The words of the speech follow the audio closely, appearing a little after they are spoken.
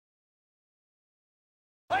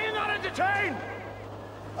entertained?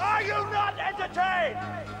 Are you not entertained?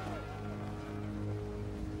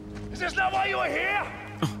 Is this not why you are here?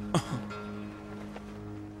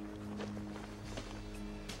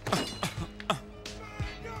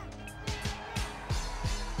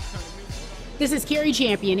 This is Carrie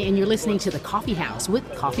Champion, and you're listening to The Coffee House with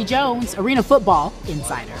Coffee Jones, Arena Football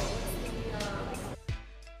Insider.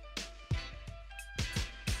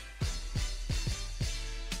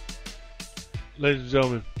 Ladies and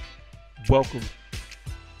gentlemen, welcome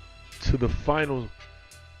to the final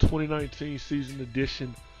 2019 season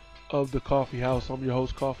edition of The Coffee House. I'm your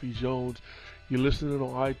host, Coffee Jones. You're listening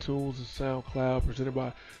on iTunes and SoundCloud, presented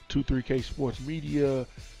by 23K Sports Media,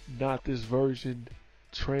 Not This Version,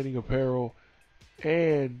 Training Apparel,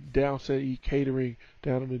 and Downset E Catering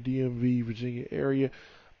down in the DMV, Virginia area.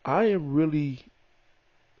 I am really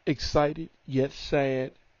excited yet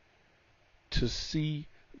sad to see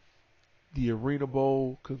the Arena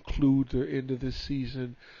Bowl conclude the end of this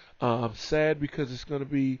season. I'm sad because it's going to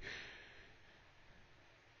be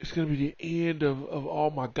the end of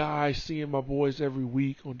all my guys, seeing my boys every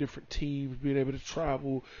week on different teams, being able to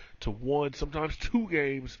travel to one, sometimes two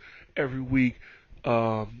games every week.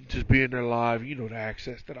 Just being there live, the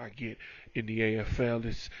access that I get in the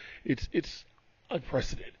AFL, it's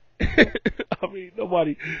unprecedented. I mean,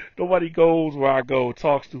 nobody goes where I go,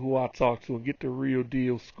 talks to who I talk to, and get the real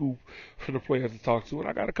deal scoop from the players to talk to. And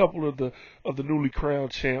I got a couple of the newly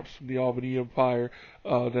crowned champs from the Albany Empire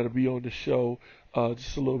that'll be on the show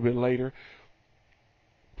just a little bit later.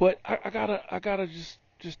 But I gotta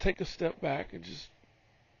just take a step back and just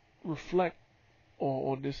reflect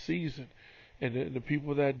on this season. And the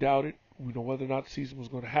people that doubted, whether or not the season was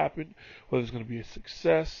going to happen, whether it's going to be a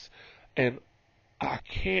success. And I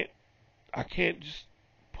can't just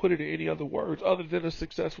put it in any other words other than a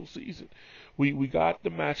successful season. We got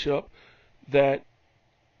the matchup that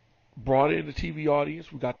brought in the TV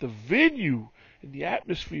audience. We got the venue and the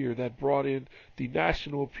atmosphere that brought in the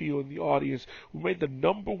national appeal in the audience. We made the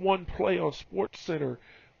number one play on SportsCenter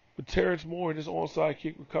with Terrence Moore in his onside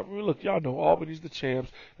kick recovery. Look, y'all know Albany's the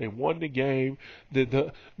champs. They won the game.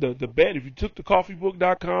 The bet, if you took the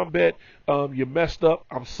coffeebook.com bet, you messed up.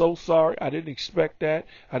 I'm so sorry. I didn't expect that.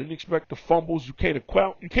 I didn't expect the fumbles. You can't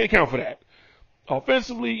account for that.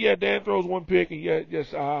 Offensively, yeah, Dan throws one pick, and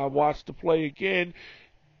yes, I watched the play again.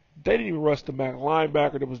 They didn't even rush the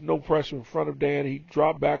linebacker. There was no pressure in front of Dan. He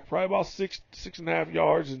dropped back probably about 6.5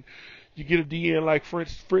 yards, and you get a DN like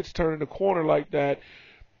Fritz turning the corner like that.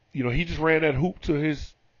 He just ran that hoop to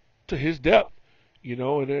his depth,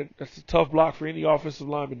 and then that's a tough block for any offensive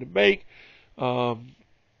lineman to make.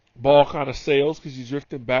 Ball kind of sails because he's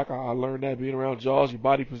drifting back. I learned that being around Jaws, your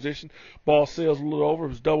body position. Ball sails a little over.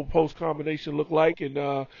 His double post combination looked like, and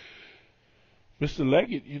Mr.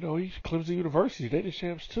 Leggett, he's Clemson University. They the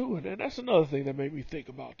champs too, and that's another thing that made me think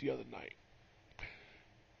about the other night.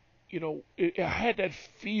 I had that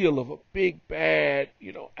feel of a big, bad,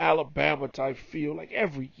 Alabama type feel. Like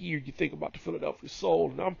every year you think about the Philadelphia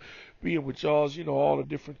Soul, and I'm being with y'all's, all the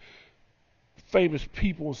different famous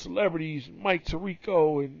people and celebrities, Mike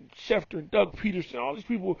Tirico and Schefter and Doug Peterson, all these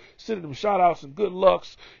people sending them shout outs and good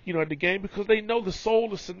lucks, at the game because they know the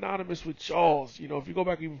Soul is synonymous with Jaws. If you go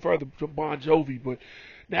back even further to Bon Jovi, but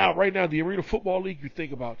right now, the Arena Football League, you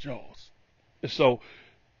think about Jaws. And so,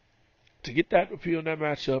 to get that appeal in that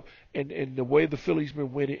matchup and the way the Phillies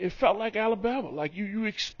been winning, it felt like Alabama. Like you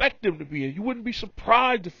expect them to be in. You wouldn't be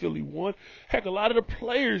surprised if Philly won. Heck, a lot of the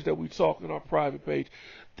players that we talk on our private page,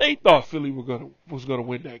 they thought Philly was gonna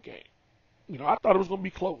win that game. I thought it was gonna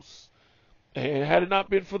be close. And had it not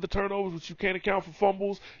been for the turnovers, which you can't account for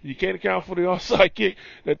fumbles, you can't account for the onside kick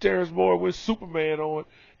that Terrence Moore went Superman on,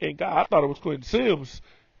 and God, I thought it was Quentin Sims.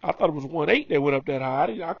 I thought it was 1-8 that went up that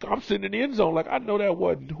high. I'm sitting in the end zone like I know that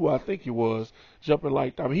wasn't who I think it was jumping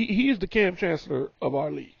like that. I mean, he is the Cam Chancellor of our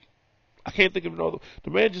league. I can't think of another. The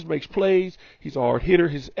man just makes plays. He's a hard hitter.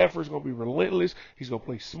 His effort's going to be relentless. He's going to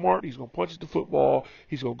play smart. He's going to punch at the football.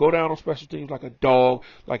 He's going to go down on special teams like a dog.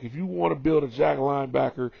 Like if you want to build a jack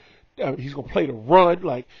linebacker, he's going to play the run.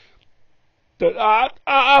 Like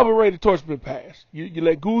I'm ready. The torch been passed. You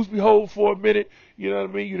let Gooseby hold for a minute. You know what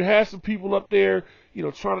I mean? You had some people up there,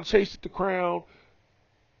 trying to chase at the crown.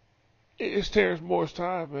 It's Terrence Moore's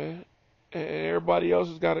time, man, and everybody else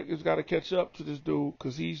has got to catch up to this dude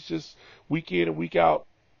because he's just week in and week out.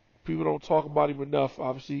 People don't talk about him enough.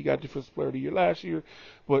 Obviously, he got Defensive Player of the Year last year,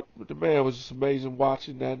 but the man was just amazing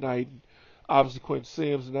watching that night. And obviously, Quentin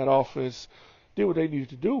Sims and that offense did what they needed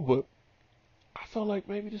to do, but I felt like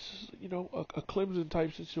maybe this is, a Clemson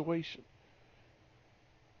type situation.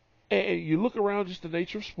 And you look around just the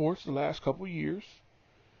nature of sports the last couple of years,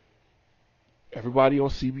 everybody on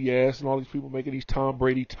CBS and all these people making these Tom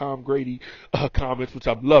Grady comments, which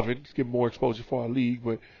I'm loving. It's getting more exposure for our league.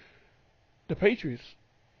 But the Patriots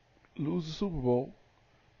lose the Super Bowl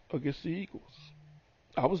against the Eagles.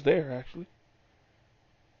 I was there, actually.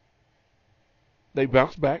 They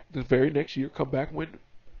bounce back the very next year, come back, win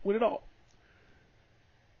it all.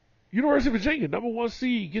 University of Virginia, number 1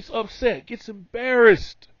 seed, gets upset, gets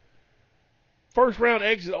embarrassed. First round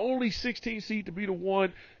exit, only 16 seed to be the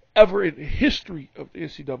one ever in the history of the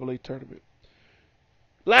NCAA tournament.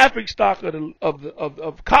 Laughing stock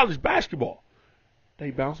of college basketball.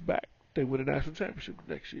 They bounce back. They win a national championship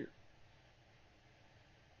the next year.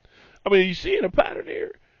 I mean, you see a pattern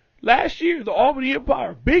here. Last year, the Albany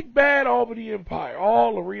Empire, big bad Albany Empire,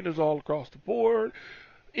 all arenas all across the board,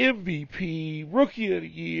 MVP, Rookie of the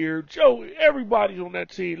Year, Joe, everybody's on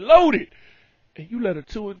that team loaded. And you let a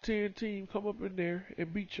 2-10 team come up in there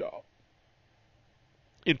and beat y'all.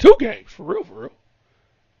 In 2 games, for real.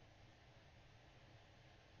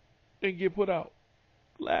 And get put out.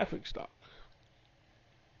 Laughing stock.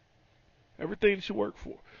 Everything that you work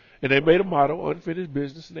for. And they made a motto, unfinished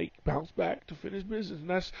business, and they bounced back to finish business. And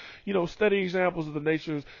that's, steady examples of the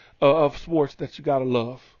nature of sports that you got to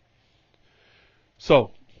love.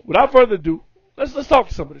 So, without further ado, let's talk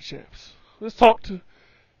to some of the champs. Let's talk to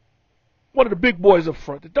one of the big boys up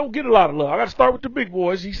front that don't get a lot of love. I got to start with the big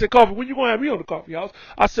boys. He said, Coffee, when you going to have me on the Coffee House?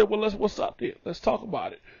 I said, well, what's up there? Let's talk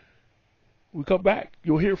about it. We come back.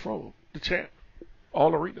 You'll hear from him, the champ,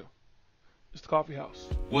 all arena. It's the Coffee House.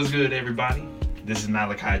 What's good, everybody? This is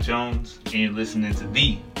Malachi Jones, and you're listening to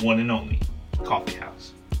the one and only Coffee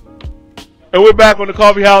House. And we're back on the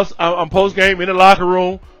Coffee House. I'm post-game in the locker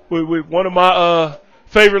room with one of my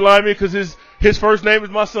favorite linemen because his first name is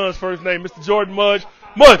my son's first name, Mr. Jordan Mudge.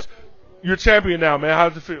 Mudge, you're a champion now, man. How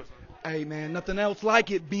does it feel? Hey, man, nothing else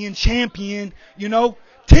like it, being champion,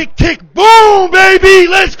 Tick, tick, boom, baby,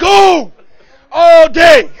 let's go! All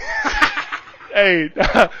day! Hey,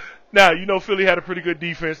 now, Philly had a pretty good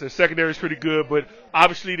defense. Their secondary is pretty good, but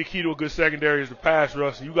obviously the key to a good secondary is the pass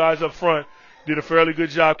rush. You guys up front did a fairly good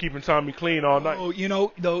job keeping Tommy clean all night. Oh,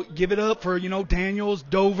 though, give it up for, Daniels,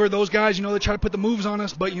 Dover, those guys, they try to put the moves on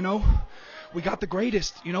us, but, we got the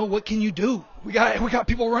greatest. What can you do? We got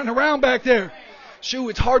people running around back there. Shoot,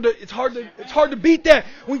 it's hard to beat that.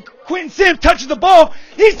 When Quentin Sims touches the ball,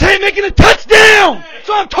 he's making a touchdown. That's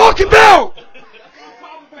what I'm talking about.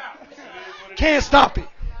 Can't stop it.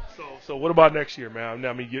 So what about next year, man?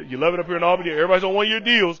 I mean, you love it up here in Albany. Everybody's on 1-year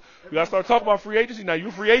deals. We got to start talking about free agency now. You're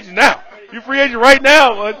a free agent now. You're a free agent right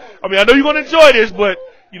now. I mean, I know you're going to enjoy this, but,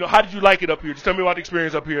 how did you like it up here? Just tell me about the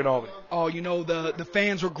experience up here in Albany. Oh, the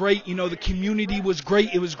fans were great. The community was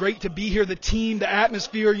great. It was great to be here. The team, the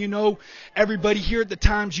atmosphere, everybody here at the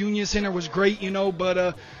Times Union Center was great,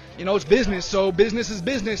 but, it's business. So business is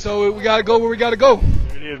business. So we got to go where we got to go.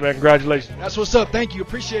 There it is, man. Congratulations. That's what's up. Thank you.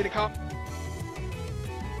 Appreciate it, Cop.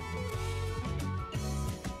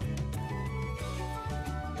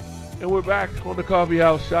 And we're back on the Coffee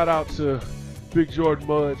House. Shout out to Big Jordan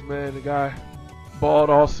Mudge, man. The guy balled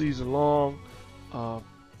all season long.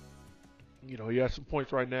 He has some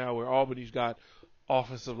points right now where Albany's got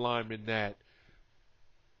offensive linemen that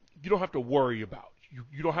you don't have to worry about.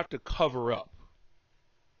 You don't have to cover up.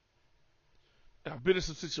 And I've been in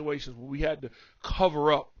some situations where we had to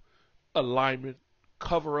cover up a lineman,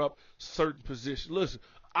 cover up certain positions. Listen,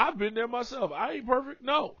 I've been there myself. I ain't perfect.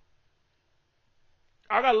 No.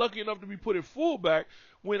 I got lucky enough to be put in fullback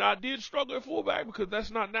when I did struggle at fullback because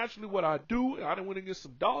that's not naturally what I do. And I didn't win against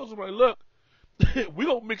some dogs. I'm like, look, we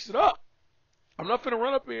gonna mix it up. I'm not finna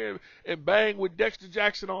run up here and bang with Dexter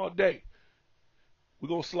Jackson all day. We're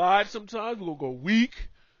gonna slide sometimes. We're gonna go weak.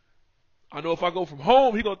 I know if I go from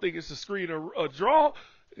home, he gonna think it's a screen or a draw.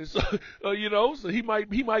 And so, so he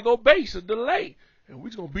might go base and delay. And we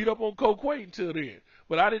just gonna beat up on Cole Quaid until then.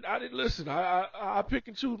 But I didn't listen. I pick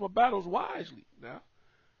and choose my battles wisely now.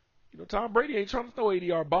 Tom Brady ain't trying to throw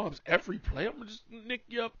 80-yard bombs every play. I'm going to just nick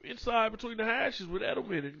you up inside between the hashes with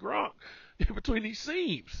Edelman and Gronk in between these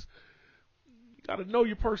seams. You got to know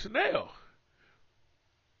your personnel.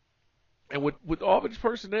 And with Albany's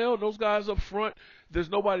personnel, those guys up front, there's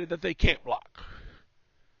nobody that they can't block.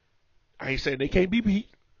 I ain't saying they can't be beat,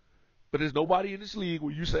 but there's nobody in this league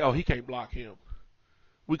where you say, oh, he can't block him.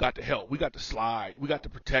 We got to help. We got to slide. We got to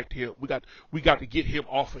protect him. We got to get him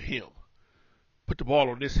off of him. Put the ball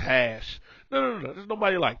on this hash. No. There's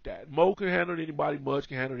nobody like that. Mo can handle anybody. Mudge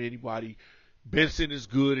can handle anybody. Benson is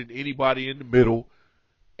good and anybody in the middle.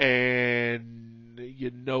 And,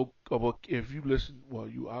 if you listen, well,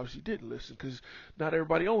 you obviously didn't listen because not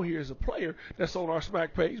everybody on here is a player that's on our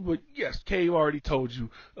Smack page. But, yes, Cave already told you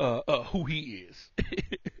who he is.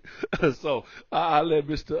 So I let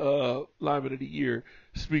Mr. Lineman of the Year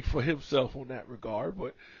speak for himself on that regard.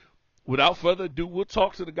 But without further ado, we'll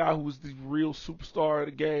talk to the guy who was the real superstar of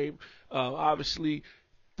the game. Obviously,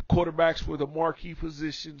 the quarterbacks were the marquee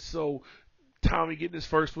position, so Tommy getting his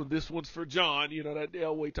first one. This one's for John, that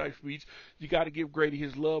Elway type speech. You got to give Grady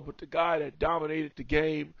his love, but the guy that dominated the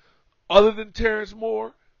game, other than Terrence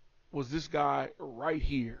Moore, was this guy right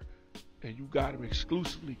here. And you got him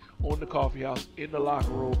exclusively on the Coffee House in the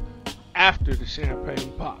locker room after the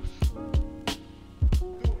champagne pops.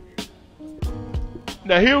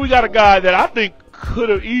 Now here we got a guy that I think could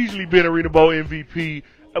have easily been Arena Bowl MVP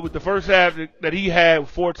with the first half that he had with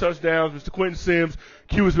 4 touchdowns. Mr. Quentin Sims.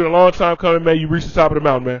 Q, it's been a long time coming, man. You reached the top of the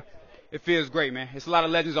mountain, man. It feels great, man. It's a lot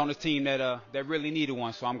of legends on this team that really needed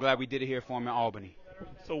one, so I'm glad we did it here for him in Albany.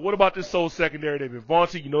 So what about this Soul secondary? They've been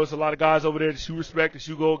vaunted. There's a lot of guys over there that you respect, that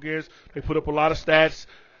you go against. They put up a lot of stats.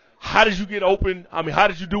 How did you get open? How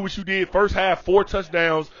did you do what you did? First half, 4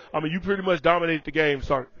 touchdowns. You pretty much dominated the game.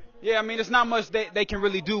 Sorry. Yeah, it's not much they can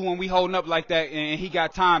really do when we holding up like that, and he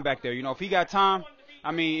got time back there. If he got time,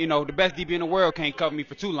 the best DB in the world can't cover me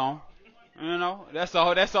for too long. That's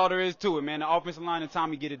all there is to it, man. The offensive line and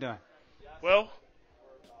Tommy get it done. Well,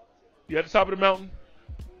 you're at the top of the mountain.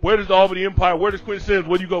 Where does the Albany Empire, where does Quentin Sims,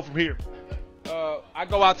 where do you go from here? I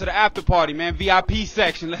go out to the after party, man. VIP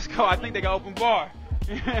section. Let's go. I think they got open bar.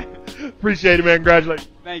 Appreciate it, man. Congratulations.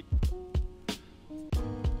 Thank you.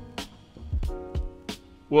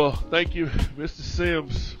 Well, thank you, Mr.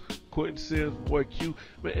 Sims, Quentin Sims, boy Q.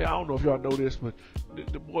 Man, I don't know if y'all know this, but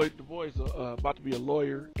the boy's about to be a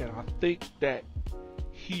lawyer, and I think that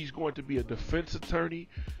he's going to be a defense attorney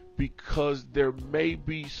because there may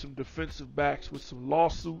be some defensive backs with some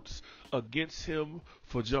lawsuits against him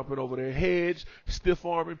for jumping over their heads,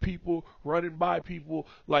 stiff-arming people, running by people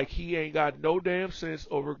like he ain't got no damn sense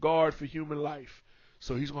or regard for human life.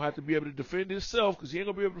 So he's going to have to be able to defend himself because he ain't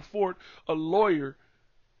going to be able to afford a lawyer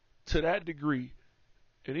to that degree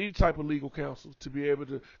and any type of legal counsel to be able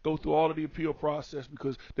to go through all of the appeal process,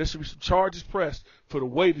 because there should be some charges pressed for the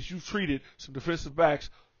way that you've treated some defensive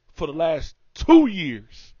backs for the last 2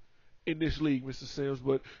 years in this league, Mr. Sims.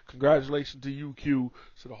 But congratulations to you, Q,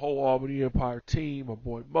 to the whole Albany Empire team, my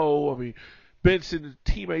boy Mo. Benson,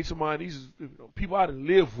 the teammates of mine, these are people I didn't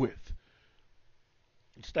live with.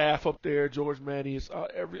 Staff up there, George Manny,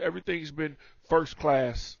 everything's been first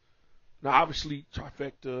class. Now, obviously,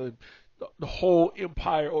 Trifecta, the whole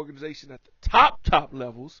Empire organization at the top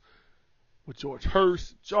levels with George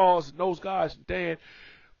Hurst, Jaws, and those guys, and Dan,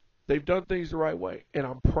 they've done things the right way. And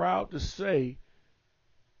I'm proud to say,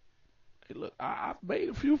 hey, look, I've made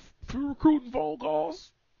a few recruiting phone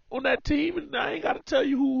calls on that team, and I ain't got to tell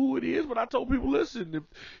you who it is, but I told people, listen, if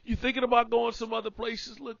you're thinking about going some other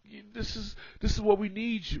places, look, this is what we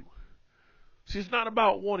need you. See, it's not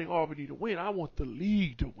about wanting Albany to win. I want the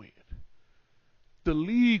league to win. The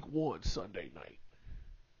league won Sunday night.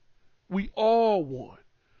 We all won.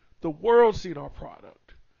 The world's seen our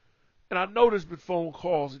product. And I know there's been phone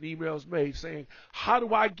calls and emails made saying, how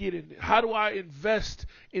do I get in? How do I invest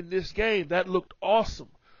in this game? That looked awesome.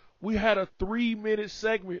 We had a 3-minute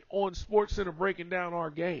segment on SportsCenter breaking down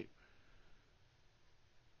our game.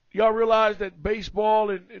 Y'all realize that baseball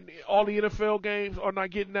and all the NFL games are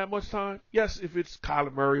not getting that much time? Yes, if it's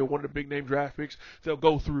Kyler Murray or one of the big name draft picks, they'll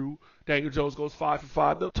go through. Daniel Jones goes 5 for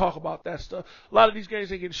 5. They'll talk about that stuff. A lot of these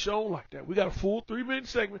games ain't getting shown like that. We got a full 3-minute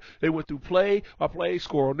segment. They went through play by play,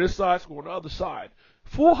 score on this side, score on the other side.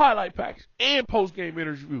 Full highlight package and post-game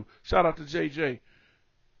interview. Shout out to JJ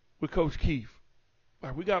with Coach Keith.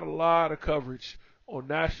 We got a lot of coverage on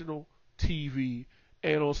national TV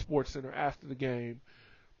and on SportsCenter after the game.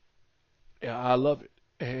 Yeah, I love it.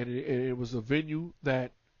 And it was a venue that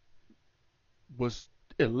was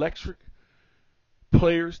electric.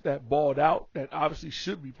 Players that balled out, that obviously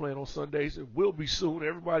should be playing on Sundays and will be soon.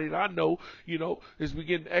 Everybody that I know, is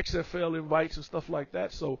getting XFL invites and stuff like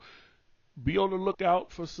that. So be on the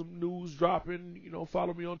lookout for some news dropping.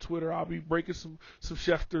 Follow me on Twitter. I'll be breaking some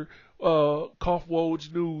Schefter, Koff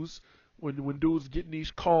Woj news when dudes getting these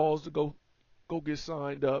calls to go get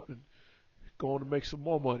signed up and go on to make some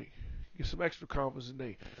more money. Get some extra commas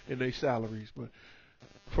in their salaries. But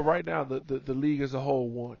for right now, the league as a whole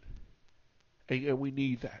won. And we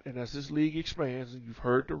need that. And as this league expands, and you've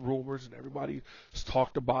heard the rumors, and everybody's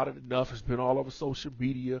talked about it enough, it's been all over social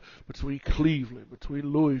media, between Cleveland,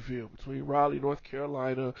 between Louisville, between Raleigh, North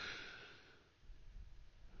Carolina,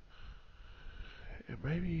 and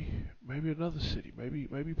maybe another city,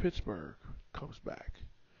 maybe Pittsburgh comes back.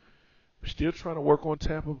 We're still trying to work on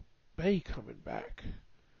Tampa Bay coming back.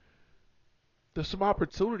 there's some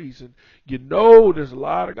opportunities, and you know there's a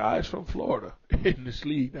lot of guys from Florida in this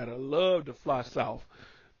league that love to fly south,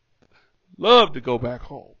 love to go back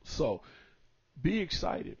home. So be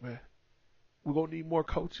excited, man. We're going to need more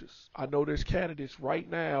coaches. I know there's candidates right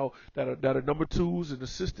now that are number twos and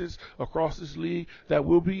assistants across this league that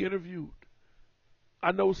will be interviewed.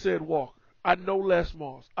 I know Sid Walker. I know Les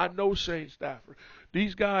Moss. I know Shane Stafford.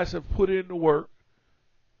 These guys have put in the work.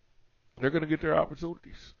 They're going to get their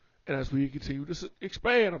opportunities. And as we continue to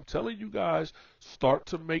expand, I'm telling you guys, start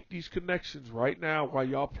to make these connections right now while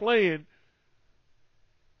y'all playing.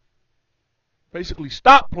 Basically,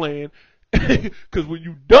 stop playing, because when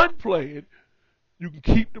you're done playing, you can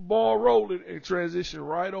keep the ball rolling and transition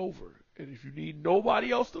right over. And if you need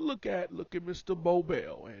nobody else to look at Mr. Bo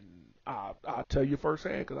Bell. And I'll tell you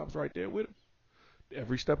firsthand, because I was right there with him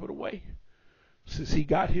every step of the way. Since he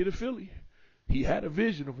got here to Philly, he had a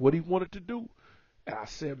vision of what he wanted to do. And I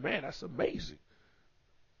said, man, that's amazing.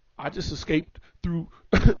 I just escaped through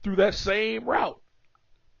through that same route.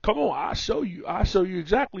 Come on, I'll show you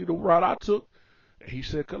exactly the route I took. And he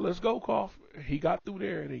said, let's go, Koff. And he got through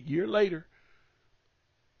there, and a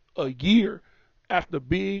year after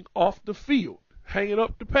being off the field, hanging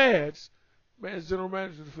up the pads, man's general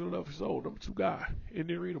manager of the Philadelphia Soul, number 2 guy in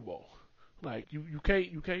the Arena Bowl. Like, you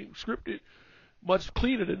can't script it much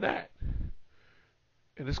cleaner than that.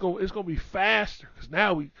 And it's gonna be faster, because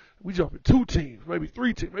now we jump in 2 teams, maybe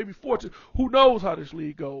 3 teams, maybe 4 teams. Who knows how this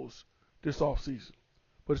league goes this offseason?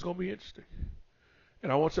 But it's gonna be interesting.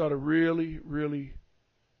 And I want y'all to really, really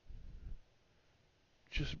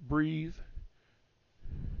just breathe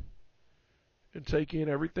and take in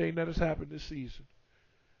everything that has happened this season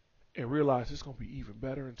and realize it's going to be even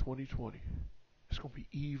better in 2020. It's going to be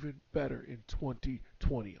even better in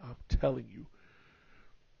 2020. I'm telling you.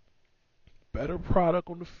 Better product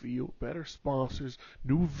on the field, better sponsors,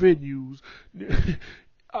 new venues.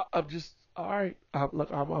 I'm just, all right.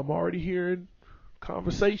 I'm already hearing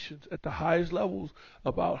conversations at the highest levels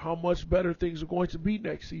about how much better things are going to be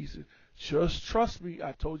next season. Just trust me.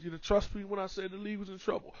 I told you to trust me when I said the league was in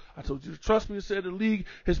trouble. I told you to trust me and said the league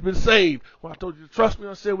has been saved. When I told you to trust me,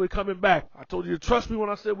 I said we're coming back. I told you to trust me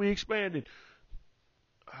when I said we expanded.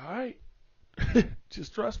 All right.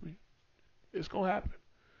 Just trust me. It's going to happen.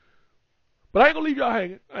 But I ain't going to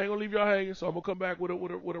leave y'all hanging. So I'm going to come back with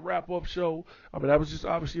a wrap-up show. I mean, that was just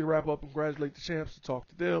obviously a wrap-up and congratulate the champs, to talk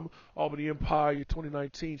to them. Albany Empire, your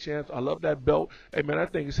 2019 champs. I love that belt. Hey, man,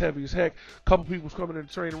 that thing is heavy as heck. A couple people was coming in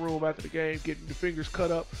the training room after the game, getting the fingers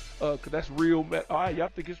cut up, because that's real. All right, y'all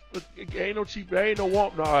think it ain't no cheap, there ain't no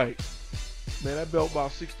womp. No, all right. Man, that belt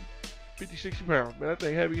about 50, 60 pounds. Man, that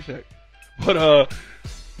thing heavy as heck. But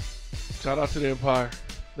shout out to the Empire.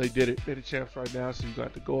 They did it. They're the champs right now, so you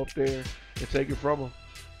got to go up there and take it from them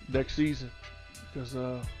next season, because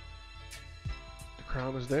the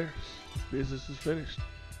crown is theirs. Business is finished.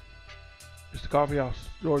 It's the Coffee House.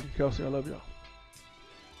 Jordan, Kelsey, I love y'all.